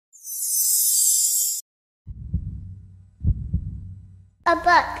A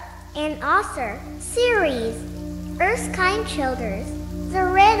book and author series. Erskine Childers, The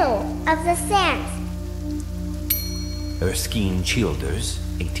Riddle of the Sand. Erskine Childers,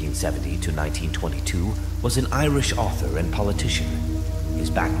 1870 to 1922, was an Irish author and politician. His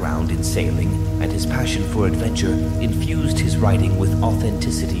background in sailing and his passion for adventure infused his writing with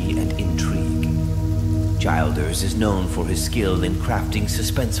authenticity and intrigue. Childers is known for his skill in crafting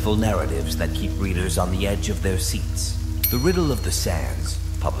suspenseful narratives that keep readers on the edge of their seats. The Riddle of the Sands,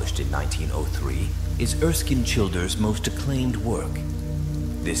 published in 1903, is Erskine Childers' most acclaimed work.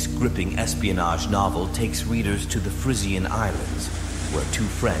 This gripping espionage novel takes readers to the Frisian Islands, where two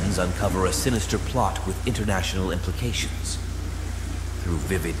friends uncover a sinister plot with international implications. Through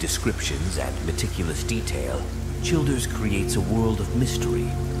vivid descriptions and meticulous detail, Childers creates a world of mystery,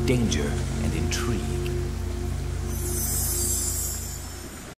 danger, and intrigue.